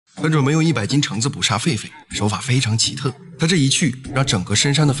他准备用100斤橙子捕杀狒狒，手法非常奇特。他这一去，让整个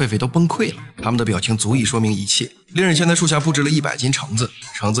深山的狒狒都崩溃了，他们的表情足以说明一切。猎人先在树下布置了100斤橙子，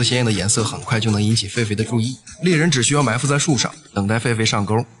橙子鲜艳的颜色很快就能引起狒狒的注意。猎人只需要埋伏在树上，等待狒狒上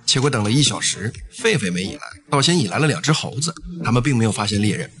钩。结果等了1小时，狒狒没引来，倒先引来了2只猴子。他们并没有发现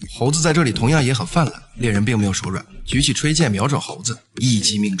猎人，猴子在这里同样也很泛滥。猎人并没有手软，举起吹箭瞄准猴子，一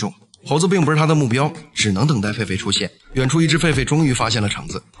击命中。猴子并不是他的目标，只能等待狒狒出现。远处一只狒狒终于发现了橙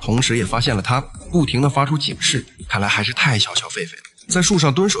子，同时也发现了他，不停地发出警示。看来还是太小瞧狒狒了，在树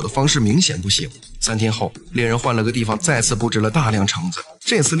上蹲守的方式明显不行。3天后，猎人换了个地方，再次布置了大量橙子。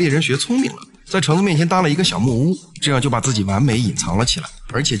这次猎人学聪明了，在橙子面前搭了一个小木屋，这样就把自己完美隐藏了起来，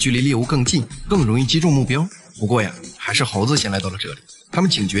而且距离猎物更近，更容易击中目标。不过呀，还是猴子先来到了这里，他们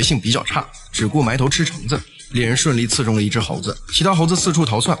警觉性比较差，只顾埋头吃橙子。猎人顺利刺中了一只猴子，其他猴子四处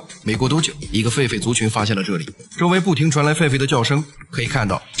逃窜。没过多久，一个狒狒族群发现了这里，周围不停传来狒狒的叫声，可以看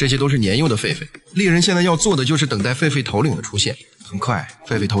到这些都是年幼的狒狒。猎人现在要做的就是等待狒狒头领的出现。很快，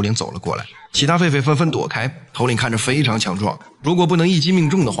狒狒头领走了过来，其他狒狒纷纷躲开。头领看着非常强壮，如果不能一击命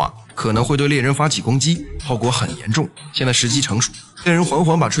中的话，可能会对猎人发起攻击，后果很严重。现在时机成熟，猎人缓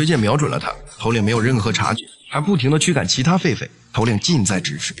缓把吹箭瞄准了他，头领没有任何察觉，还不停地驱赶其他狒狒。头领近在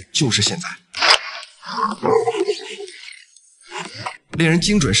咫尺，就是现在。猎人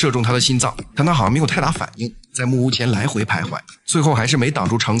精准射中他的心脏，但他好像没有太大反应，在木屋前来回徘徊，最后还是没挡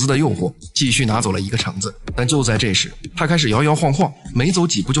住橙子的诱惑，继续拿走了一个橙子。但就在这时，他开始摇摇晃晃，没走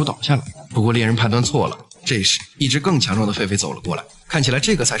几步就倒下了。不过猎人判断错了，这时一只更强壮的狒狒走了过来，看起来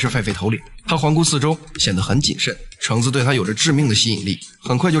这个才是狒狒头领。他环顾四周，显得很谨慎，橙子对他有着致命的吸引力，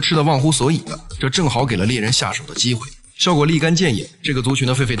很快就吃得忘乎所以了，这正好给了猎人下手的机会。效果立竿见影，这个族群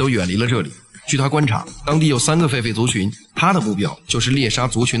的狒狒都远离了这里。据他观察，当地有3个狒狒族群，他的目标就是猎杀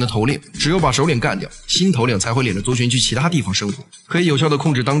族群的头领，只有把首领干掉，新头领才会领着族群去其他地方生活，可以有效地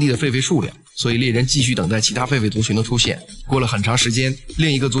控制当地的狒狒数量。所以猎人继续等待其他狒狒族群的出现。过了很长时间，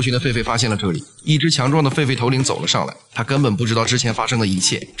另一个族群的狒狒发现了这里，一只强壮的狒狒头领走了上来，他根本不知道之前发生的一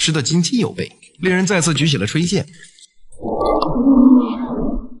切，吃得津津有味。猎人再次举起了吹箭，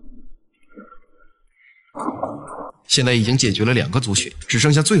现在已经解决了2个族群，只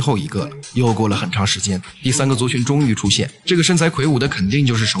剩下最后一个了。又过了很长时间，第3个族群终于出现，这个身材魁梧的肯定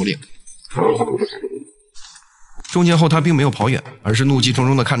就是首领。中箭后他并没有跑远，而是怒气冲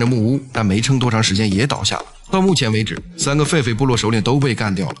冲地看着木屋，但没撑多长时间也倒下了。到目前为止，3个狒狒部落首领都被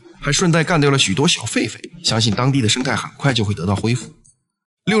干掉了，还顺带干掉了许多小狒狒，相信当地的生态很快就会得到恢复。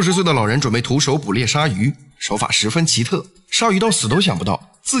60岁的老人准备徒手捕猎鲨鱼，手法十分奇特，鲨鱼到死都想不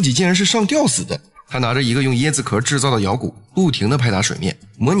到自己竟然是上吊死的。他拿着一个用椰子壳制造的摇鼓，不停地拍打水面，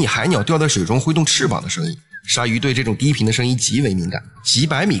模拟海鸟掉在水中挥动翅膀的声音。鲨鱼对这种低频的声音极为敏感，几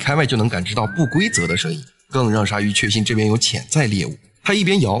百米开外就能感知到不规则的声音，更让鲨鱼确信这边有潜在猎物。他一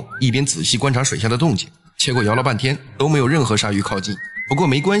边摇一边仔细观察水下的动静，结果摇了半天都没有任何鲨鱼靠近。不过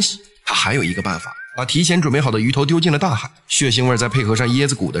没关系，他还有一个办法，把提前准备好的鱼头丢进了大海，血腥味再配合上椰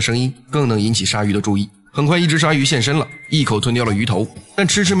子鼓的声音，更能引起鲨鱼的注意。很快一只鲨鱼现身了，一口吞掉了鱼头，但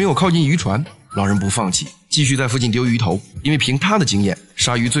迟迟没有靠近渔船。老人不放弃，继续在附近丢鱼头，因为凭他的经验，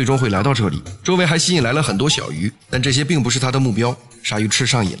鲨鱼最终会来到这里。周围还吸引来了很多小鱼，但这些并不是他的目标。鲨鱼吃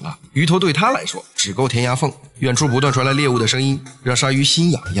上瘾了，鱼头对他来说只够填牙缝。远处不断传来猎物的声音，让鲨鱼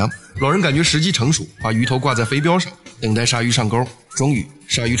心痒痒。老人感觉时机成熟，把鱼头挂在飞镖上，等待鲨鱼上钩。终于，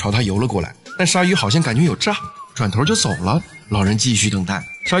鲨鱼朝他游了过来，但鲨鱼好像感觉有诈，转头就走了。老人继续等待，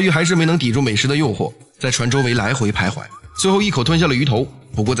鲨鱼还是没能抵住美食的诱惑，在船周围来回徘徊，最后一口吞下了鱼头。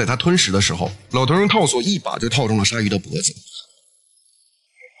不过在他吞食的时候，老头用套索一把就套中了鲨鱼的脖子。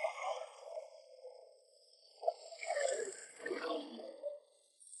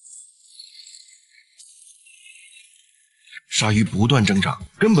鲨鱼不断挣扎，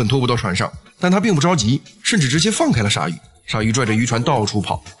根本拖不到船上，但他并不着急，甚至直接放开了鲨鱼。鲨鱼拽着渔船到处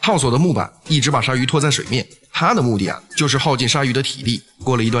跑，套索的木板一直把鲨鱼拖在水面。他的目的就是耗尽鲨鱼的体力。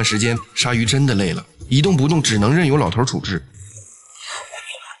过了一段时间，鲨鱼真的累了，一动不动，只能任由老头处置。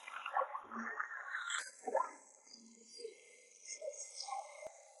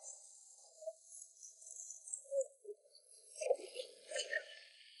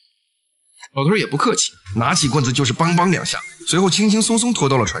老头也不客气，拿起棍子就是梆梆2下，随后轻轻松松拖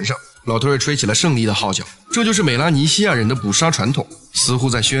到了船上。老头也吹起了胜利的号角，这就是美拉尼西亚人的捕杀传统，似乎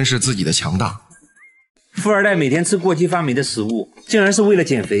在宣示自己的强大。富二代每天吃过期发霉的食物，竟然是为了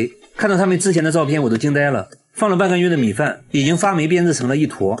减肥。看到他们之前的照片，我都惊呆了。放了半个月的米饭已经发霉编制成了一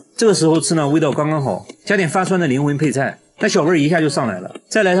坨，这个时候吃呢，味道刚刚好，加点发酸的灵魂配菜，那小味一下就上来了。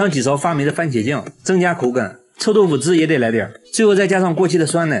再来上几勺发霉的番茄酱，增加口感。臭豆腐汁也得来点，最后再加上过期的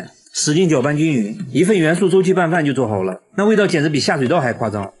酸奶，使劲搅拌均匀，一份元素周期拌饭就做好了。那味道简直比下水道还夸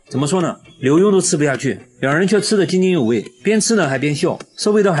张。怎么说呢？刘墉都吃不下去，两人却吃得津津有味，边吃呢还边笑，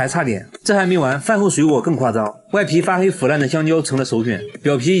说味道还差点。这还没完，饭后水果更夸张，外皮发黑腐烂的香蕉成了首选，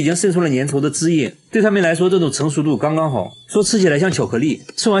表皮已经渗出了粘稠的汁液，对他们来说这种成熟度刚刚好，说吃起来像巧克力。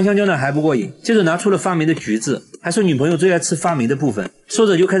吃完香蕉呢还不过瘾，接着拿出了发霉的橘子，还说女朋友最爱吃发霉的部分，说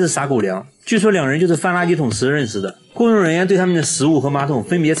着就开始撒狗粮。据说两人就是翻垃圾桶时认识的，工作人员对他们的食物和马桶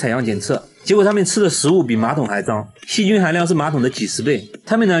分别采样检测，结果他们吃的食物比马桶还脏，细菌含量是马桶的几10倍，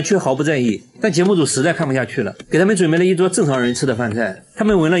他们呢却毫不在意。但节目组实在看不下去了，给他们准备了一桌正常人吃的饭菜，他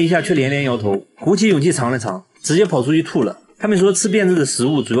们闻了一下却连连摇头，鼓起勇气尝了尝，直接跑出去吐了。他们说吃变质的食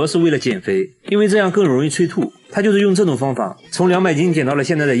物主要是为了减肥，因为这样更容易催吐。他就是用这种方法从200斤减到了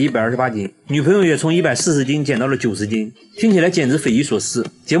现在的128斤，女朋友也从140斤减到了90斤，听起来简直匪夷所思。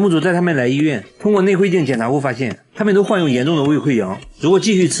节目组带他们来医院，通过内窥镜检查后发现，他们都患有严重的胃溃疡，如果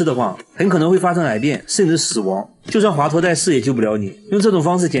继续吃的话，很可能会发生癌变，甚至死亡。就算华佗在世也救不了你，用这种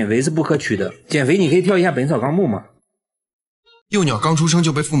方式减肥是不可取的。减肥你可以跳一下《本草纲目》嘛。幼鸟刚出生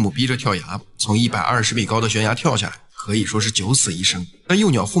就被父母逼着跳崖，从120米高的悬崖跳下来，可以说是九死一生。但幼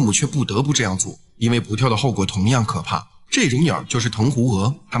鸟父母却不得不这样做，因为不跳的后果同样可怕。这种鸟就是藤壶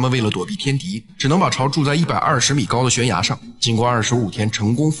蛾，它们为了躲避天敌，只能把巢筑在120米高的悬崖上。经过25天，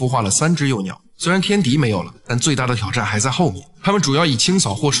成功孵化了3只幼鸟。虽然天敌没有了，但最大的挑战还在后面。它们主要以青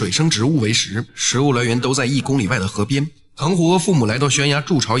草或水生植物为食，食物来源都在1公里外的河边。藤壶蛾父母来到悬崖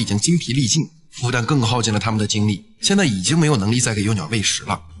筑巢已经精疲力尽，孵蛋更耗尽了他们的精力，现在已经没有能力再给幼鸟喂食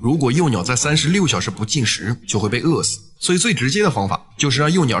了。如果幼鸟在36小时不进食，就会被饿死，所以最直接的方法就是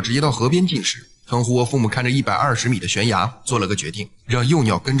让幼鸟直接到河边进食。藤壶蛾父母看着120米的悬崖，做了个决定，让幼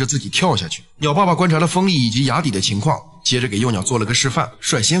鸟跟着自己跳下去。鸟爸爸观察了风力以及崖底的情况，接着给幼鸟做了个示范，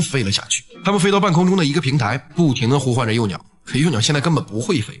率先飞了下去。他们飞到半空中的一个平台，不停地呼唤着幼鸟，可幼鸟现在根本不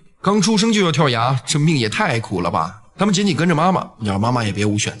会飞，刚出生就要跳崖，这命也太苦了吧。他们紧紧跟着妈妈，鸟妈妈也别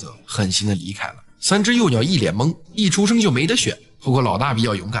无选择，狠心地离开了。3只幼鸟一脸懵，一出生就没得选。不过老大比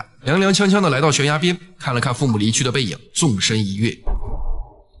较勇敢，踉踉跄跄地来到悬崖边，看了看父母离去的背影，纵身一跃。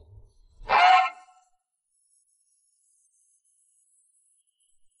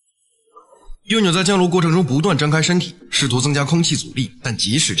幼鸟在降落过程中不断张开身体，试图增加空气阻力，但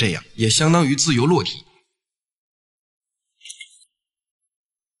即使这样，也相当于自由落体。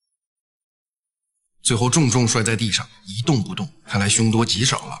最后重重摔在地上，一动不动，看来凶多吉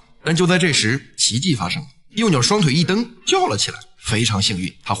少了。但就在这时，奇迹发生了，幼鸟双腿一蹬，叫了起来。非常幸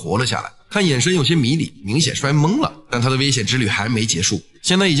运，它活了下来，看眼神有些迷离，明显摔懵了。但它的危险之旅还没结束，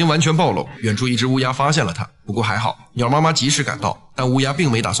现在已经完全暴露。远处一只乌鸦发现了它，不过还好，鸟妈妈及时赶到，但乌鸦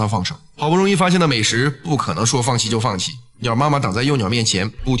并没打算放手。好不容易发现的美食，不可能说放弃就放弃。鸟妈妈挡在幼鸟面前，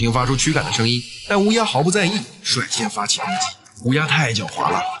不停发出驱赶的声音，但乌鸦毫不在意，率先发起攻击。乌鸦太狡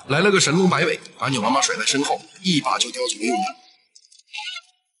猾了，来了个神龙摆尾，把鸟妈妈甩在身后，一把就叼走了幼鸟。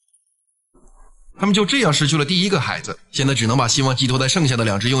他们就这样失去了第一个孩子，现在只能把希望寄托在剩下的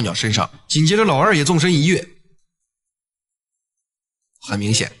2只幼鸟身上。紧接着老二也纵身一跃，很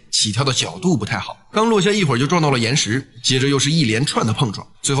明显起跳的角度不太好，刚落下一会儿就撞到了岩石，接着又是一连串的碰撞，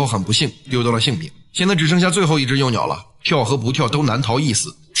最后很不幸丢掉了性命。现在只剩下最后一只幼鸟了，跳和不跳都难逃一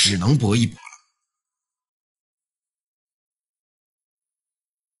死，只能搏一搏了。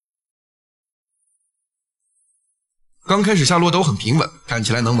刚开始下落都很平稳，看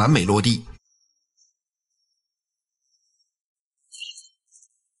起来能完美落地。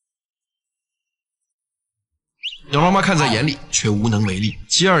鸟妈妈看在眼里，却无能为力。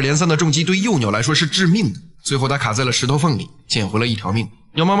接二连三的重击对幼鸟来说是致命的，最后它卡在了石头缝里，捡回了一条命。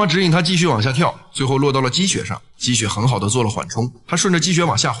鸟妈妈指引它继续往下跳，最后落到了积雪上，积雪很好的做了缓冲，它顺着积雪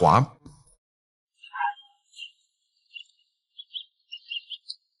往下滑。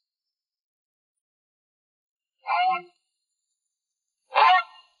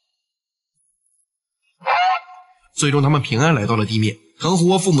最终他们平安来到了地面。藤壶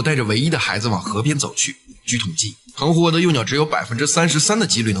蛾父母带着唯一的孩子往河边走去。据统计，藤壶蛾的幼鸟只有 33% 的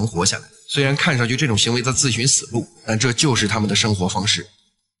几率能活下来。虽然看上去这种行为在自寻死路，但这就是他们的生活方式。